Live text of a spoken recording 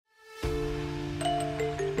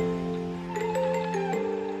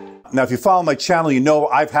Now, if you follow my channel, you know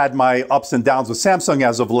I've had my ups and downs with Samsung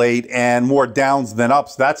as of late, and more downs than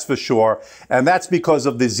ups, that's for sure. And that's because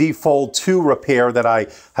of the Z Fold 2 repair that I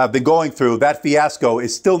have been going through. That fiasco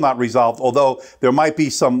is still not resolved, although there might be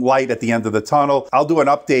some light at the end of the tunnel. I'll do an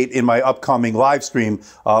update in my upcoming live stream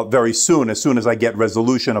very soon as I get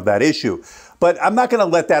resolution of that issue. But I'm not going to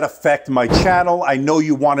let that affect my channel. I know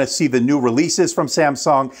you want to see the new releases from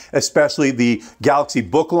Samsung, especially the Galaxy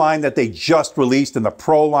Book line that they just released, and the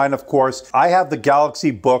Pro line, of course. I have the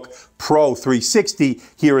Galaxy Book Pro 360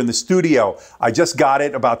 here in the studio. I just got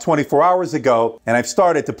it about 24 hours ago, and I've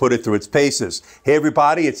started to put it through its paces. Hey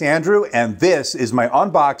everybody, it's Andrew, and this is my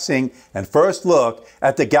unboxing and first look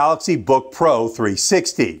at the Galaxy Book Pro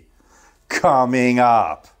 360. Coming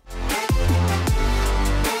up.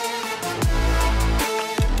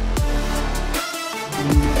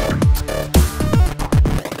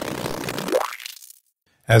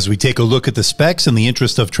 As we take a look at the specs, in the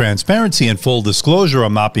interest of transparency and full disclosure,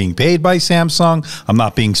 I'm not being paid by Samsung. I'm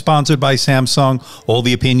not being sponsored by Samsung. All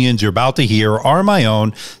the opinions you're about to hear are my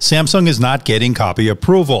own. Samsung is not getting copy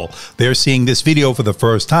approval. They're seeing this video for the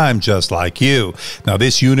first time, just like you. Now,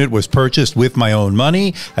 this unit was purchased with my own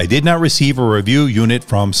money. I did not receive a review unit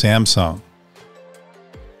from Samsung.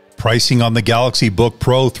 Pricing on the Galaxy Book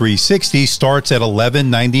Pro 360 starts at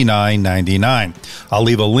 $1199.99. I'll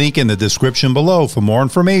leave a link in the description below for more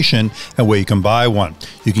information and where you can buy one.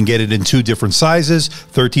 You can get it in two different sizes,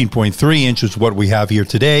 13.3 inch is what we have here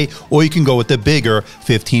today, or you can go with the bigger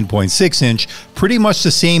 15.6 inch, pretty much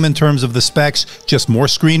the same in terms of the specs, just more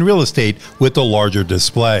screen real estate with a larger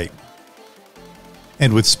display.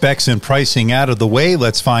 And with specs and pricing out of the way,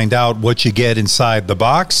 let's find out what you get inside the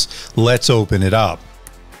box. Let's open it up.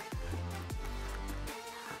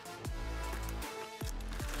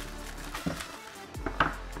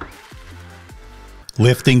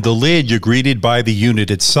 Lifting the lid, you're greeted by the unit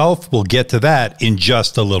itself. We'll get to that in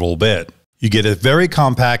just a little bit. You get a very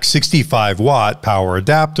compact 65-watt power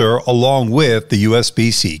adapter along with the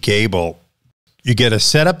USB-C cable. You get a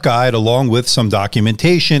setup guide along with some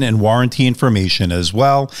documentation and warranty information as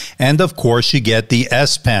well. And of course, you get the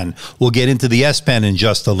S Pen. We'll get into the S Pen in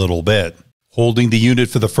just a little bit. Holding the unit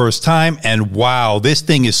for the first time, and wow, this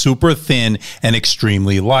thing is super thin and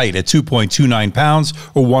extremely light. At 2.29 pounds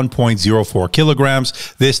or 1.04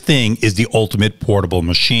 kilograms, this thing is the ultimate portable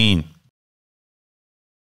machine.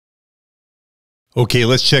 Okay,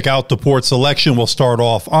 let's check out the port selection. We'll start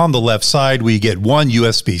off on the left side where you get one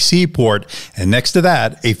USB-C port, and next to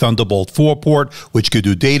that, a Thunderbolt 4 port, which could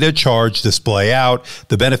do data, charge, display out.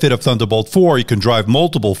 The benefit of Thunderbolt 4, you can drive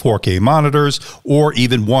multiple 4K monitors or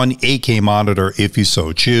even one 8K monitor if you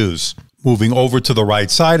so choose. Moving over to the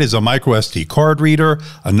right side is a microSD card reader,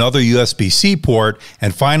 another USB-C port,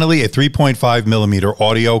 and finally a 3.5mm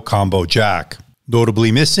audio combo jack.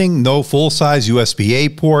 Notably missing, no full-size USB-A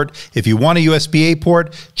port. If you want a USB-A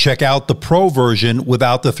port, check out the Pro version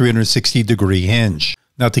without the 360-degree hinge.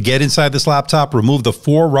 Now, to get inside this laptop, remove the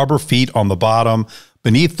 4 rubber feet on the bottom.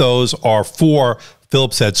 Beneath those are 4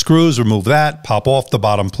 Phillips head screws. Remove that, pop off the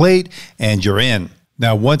bottom plate, and you're in.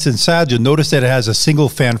 Now, once inside, you'll notice that it has a single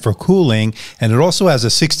fan for cooling, and it also has a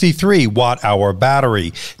 63 watt-hour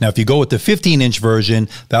battery. Now, if you go with the 15-inch version,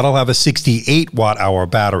 that'll have a 68 watt-hour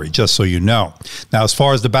battery, just so you know. Now, as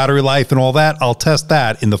far as the battery life and all that, I'll test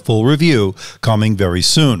that in the full review coming very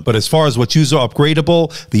soon. But as far as what's user upgradable,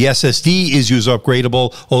 the SSD is user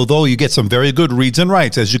upgradable, although you get some very good reads and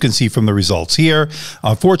writes, as you can see from the results here.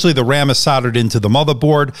 Unfortunately, the RAM is soldered into the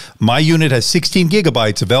motherboard. My unit has 16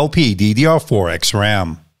 gigabytes of LP DDR4X RAM.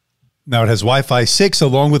 Now, it has Wi-Fi 6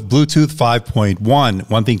 along with Bluetooth 5.1.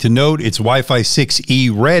 One thing to note, it's Wi-Fi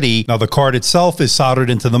 6E ready. Now, the card itself is soldered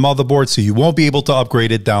into the motherboard, so you won't be able to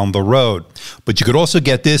upgrade it down the road. But you could also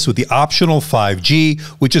get this with the optional 5G,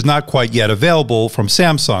 which is not quite yet available from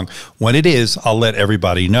Samsung. When it is, I'll let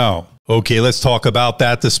everybody know. Okay, let's talk about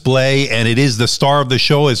that display, and it is the star of the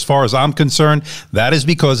show as far as I'm concerned. That is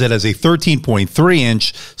because it has a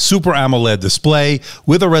 13.3-inch Super AMOLED display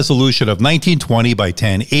with a resolution of 1920 by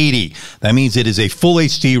 1080. That means it is a full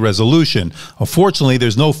HD resolution. Unfortunately,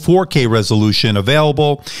 there's no 4K resolution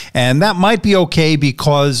available, and that might be okay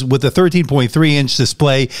because with the 13.3-inch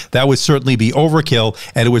display, that would certainly be overkill,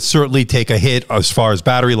 and it would certainly take a hit as far as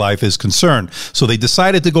battery life is concerned. So they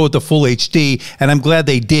decided to go with the full HD, and I'm glad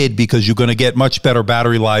they did because you're going to get much better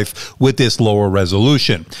battery life with this lower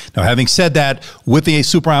resolution. Now, having said that, with the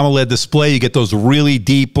Super AMOLED display, you get those really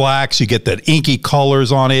deep blacks, you get that inky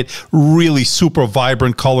colors on it, really super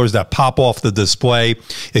vibrant colors that pop off the display.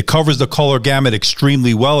 It covers the color gamut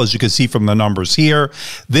extremely well, as you can see from the numbers here.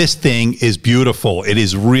 This thing is beautiful. It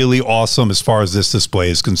is really awesome as far as this display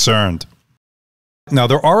is concerned. Now,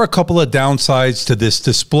 there are a couple of downsides to this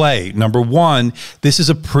display. Number one, this is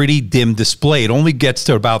a pretty dim display. It only gets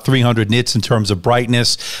to about 300 nits in terms of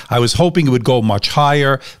brightness. I was hoping it would go much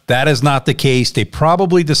higher. That is not the case. They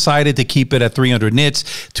probably decided to keep it at 300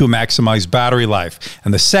 nits to maximize battery life.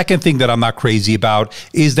 And the second thing that I'm not crazy about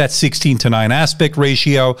is that 16:9 aspect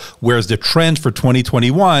ratio, whereas the trend for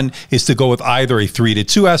 2021 is to go with either a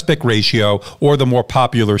 3:2 aspect ratio or the more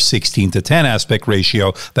popular 16:10 aspect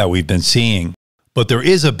ratio that we've been seeing. But there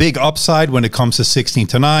is a big upside when it comes to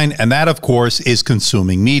 16:9, and that, of course, is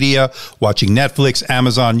consuming media. Watching Netflix,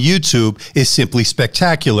 Amazon, YouTube is simply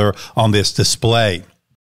spectacular on this display.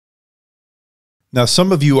 Now,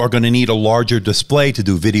 some of you are going to need a larger display to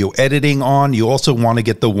do video editing on. You also want to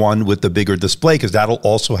get the one with the bigger display because that'll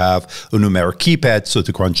also have a numeric keypad, so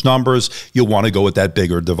to crunch numbers, you'll want to go with that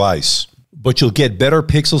bigger device. But you'll get better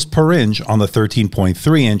pixels per inch on the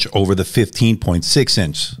 13.3 inch over the 15.6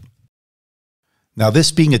 inch. Now,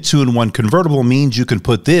 this being a 2-in-1 convertible means you can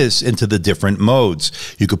put this into the different modes.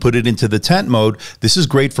 You could put it into the tent mode. This is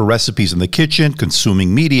great for recipes in the kitchen,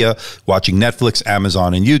 consuming media. Watching Netflix,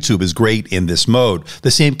 Amazon, and YouTube is great in this mode.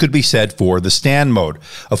 The same could be said for the stand mode.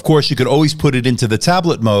 Of course, you could always put it into the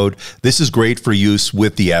tablet mode. This is great for use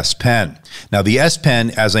with the S Pen. Now, the S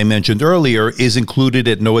Pen, as I mentioned earlier, is included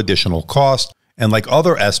at no additional cost. And like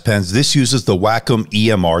other S Pens, this uses the Webcam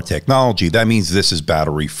EMR technology. That means this is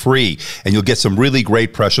battery free. And you'll get some really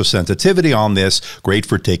great pressure sensitivity on this, great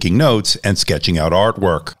for taking notes and sketching out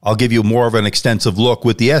artwork. I'll give you more of an extensive look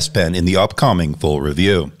with the S Pen in the upcoming full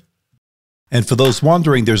review. And for those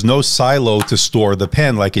wondering, there's no silo to store the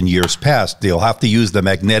pen like in years past. They'll have to use the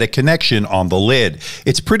magnetic connection on the lid.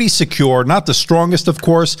 It's pretty secure, not the strongest of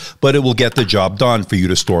course, but it will get the job done for you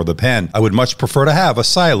to store the pen. I would much prefer to have a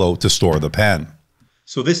silo to store the pen.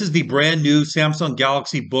 So this is the brand new Samsung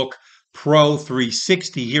Galaxy Book Pro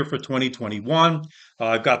 360 here for 2021.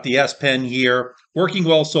 I've got the S Pen here, working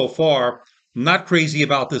well so far. Not crazy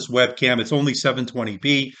about this webcam. It's only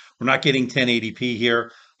 720p. We're not getting 1080p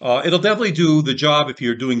here. It'll definitely do the job if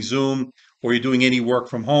you're doing Zoom or you're doing any work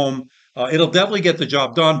from home. It'll definitely get the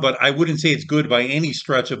job done, but I wouldn't say it's good by any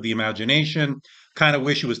stretch of the imagination. Kind of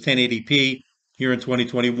wish it was 1080p here in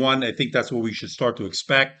 2021. I think that's what we should start to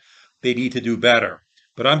expect. They need to do better.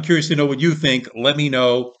 But I'm curious to know what you think. Let me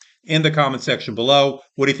know in the comment section below.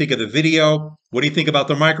 What do you think of the video? What do you think about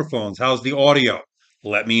the microphones? How's the audio?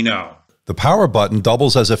 Let me know. The power button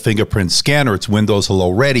doubles as a fingerprint scanner. It's Windows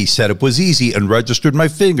Hello Ready. Setup was easy and registered my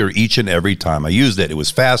finger each and every time I used it. It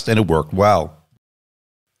was fast and it worked well.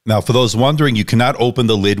 Now, for those wondering, you cannot open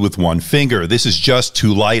the lid with one finger. This is just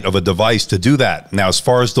too light of a device to do that. Now, as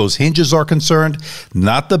far as those hinges are concerned,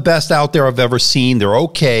 not the best out there I've ever seen. They're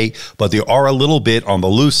okay, but they are a little bit on the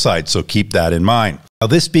loose side, so keep that in mind. Now,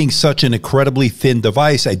 this being such an incredibly thin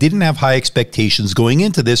device, I didn't have high expectations going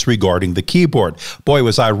into this regarding the keyboard. Boy,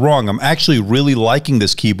 was I wrong. I'm actually really liking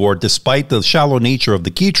this keyboard despite the shallow nature of the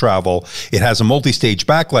key travel. It has a multi-stage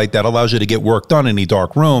backlight that allows you to get work done in a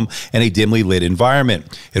dark room and a dimly lit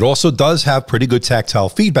environment. It also does have pretty good tactile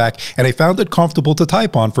feedback, and I found it comfortable to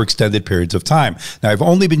type on for extended periods of time. Now, I've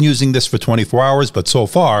only been using this for 24 hours, but so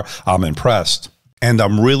far, I'm impressed. And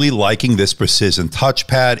I'm really liking this precision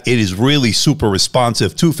touchpad. It is really super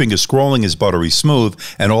responsive. Two-finger scrolling is buttery smooth,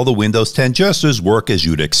 and all the Windows 10 gestures work as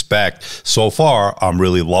you'd expect. So far, I'm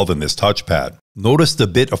really loving this touchpad. Notice the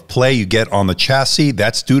bit of play you get on the chassis.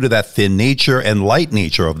 That's due to that thin nature and light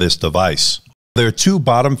nature of this device. There are two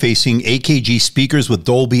bottom-facing AKG speakers with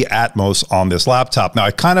Dolby Atmos on this laptop. Now,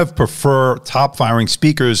 I kind of prefer top-firing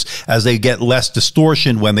speakers as they get less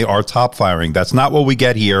distortion when they are top-firing. That's not what we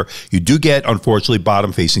get here. You do get, unfortunately,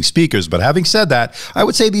 bottom-facing speakers. But having said that, I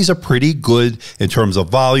would say these are pretty good in terms of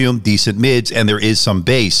volume, decent mids, and there is some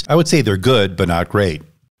bass. I would say they're good, but not great.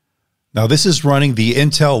 Now, this is running the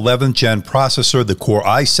Intel 11th Gen processor, the Core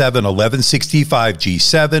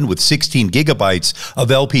i7-1165G7 with 16 gigabytes of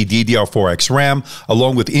LPDDR4X RAM,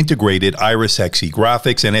 along with integrated Iris Xe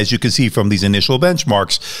graphics. And as you can see from these initial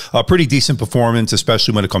benchmarks, a pretty decent performance,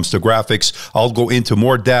 especially when it comes to graphics. I'll go into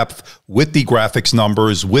more depth with the graphics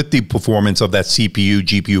numbers, with the performance of that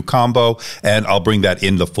CPU-GPU combo, and I'll bring that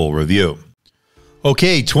in the full review.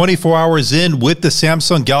 Okay, 24 hours in with the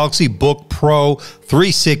Samsung Galaxy Book Pro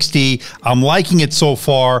 360. I'm liking it so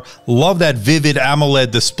far. Love that vivid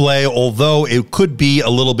AMOLED display, although it could be a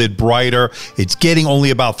little bit brighter. It's getting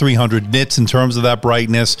only about 300 nits in terms of that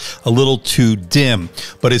brightness, a little too dim.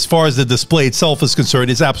 But as far as the display itself is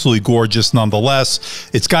concerned, it's absolutely gorgeous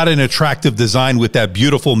nonetheless. It's got an attractive design with that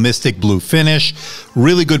beautiful mystic blue finish.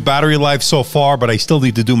 Really good battery life so far, but I still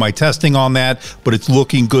need to do my testing on that, but it's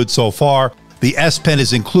looking good so far. The S Pen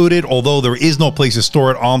is included, although there is no place to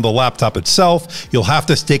store it on the laptop itself. You'll have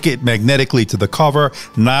to stick it magnetically to the cover.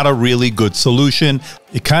 Not a really good solution.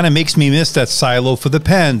 It kind of makes me miss that silo for the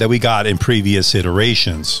pen that we got in previous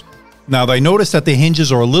iterations. Now, I noticed that the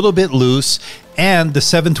hinges are a little bit loose, and the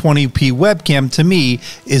 720p webcam to me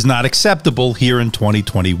is not acceptable here in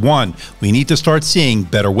 2021. We need to start seeing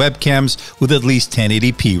better webcams with at least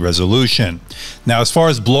 1080p resolution. Now, as far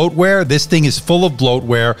as bloatware, this thing is full of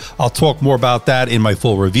bloatware. I'll talk more about that in my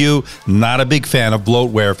full review. Not a big fan of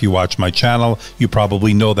bloatware. If you watch my channel, you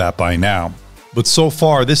probably know that by now. But so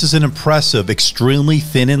far, this is an impressive, extremely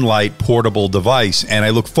thin and light portable device, and I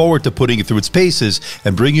look forward to putting it through its paces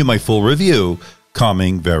and bring you my full review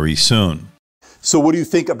coming very soon. So what do you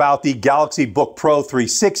think about the Galaxy Book Pro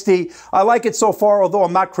 360? I like it so far, although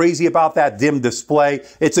I'm not crazy about that dim display.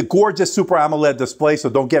 It's a gorgeous Super AMOLED display, so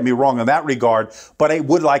don't get me wrong in that regard, but I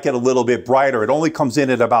would like it a little bit brighter. It only comes in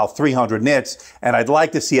at about 300 nits, and I'd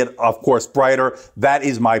like to see it, of course, brighter. That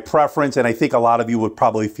is my preference, and I think a lot of you would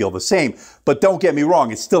probably feel the same. But don't get me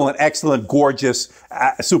wrong, it's still an excellent, gorgeous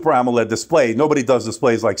Super AMOLED display. Nobody does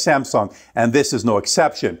displays like Samsung, and this is no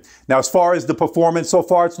exception. Now, as far as the performance so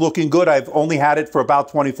far, it's looking good. I've only had it for about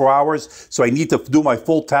 24 hours, so I need to do my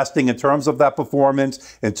full testing in terms of that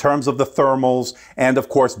performance, in terms of the thermals, and of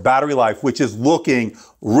course, battery life, which is looking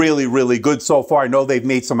really, really good so far. I know they've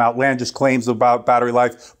made some outlandish claims about battery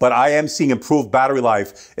life, but I am seeing improved battery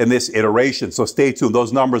life in this iteration, so stay tuned.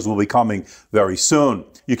 Those numbers will be coming very soon.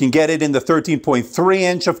 You can get it in the 13.3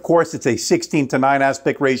 inch, of course. It's a 16:9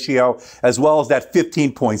 aspect ratio, as well as that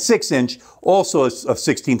 15.6 inch, also a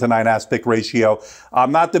 16:9 aspect ratio.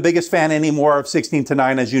 I'm not the biggest fan anymore of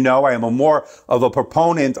 16:9, as you know. I am more of a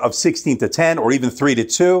proponent of 16:10 or even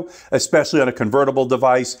 3:2, especially on a convertible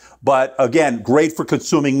device. But again, great for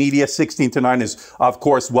consuming media. 16:9 is, of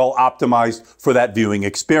course, well optimized for that viewing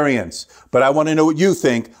experience. But I want to know what you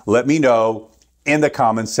think. Let me know in the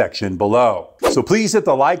comments section below. So please hit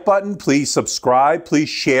the like button, please subscribe, please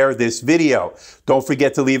share this video. Don't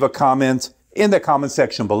forget to leave a comment in the comment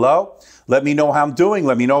section below. Let me know how I'm doing.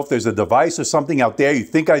 Let me know if there's a device or something out there you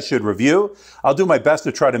think I should review. I'll do my best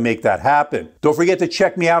to try to make that happen. Don't forget to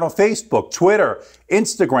check me out on Facebook, Twitter,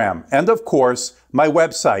 Instagram, and of course, my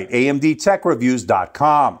website,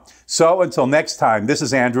 amdtechreviews.com. So until next time, this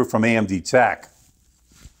is Andrew from AMD Tech.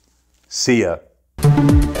 See ya.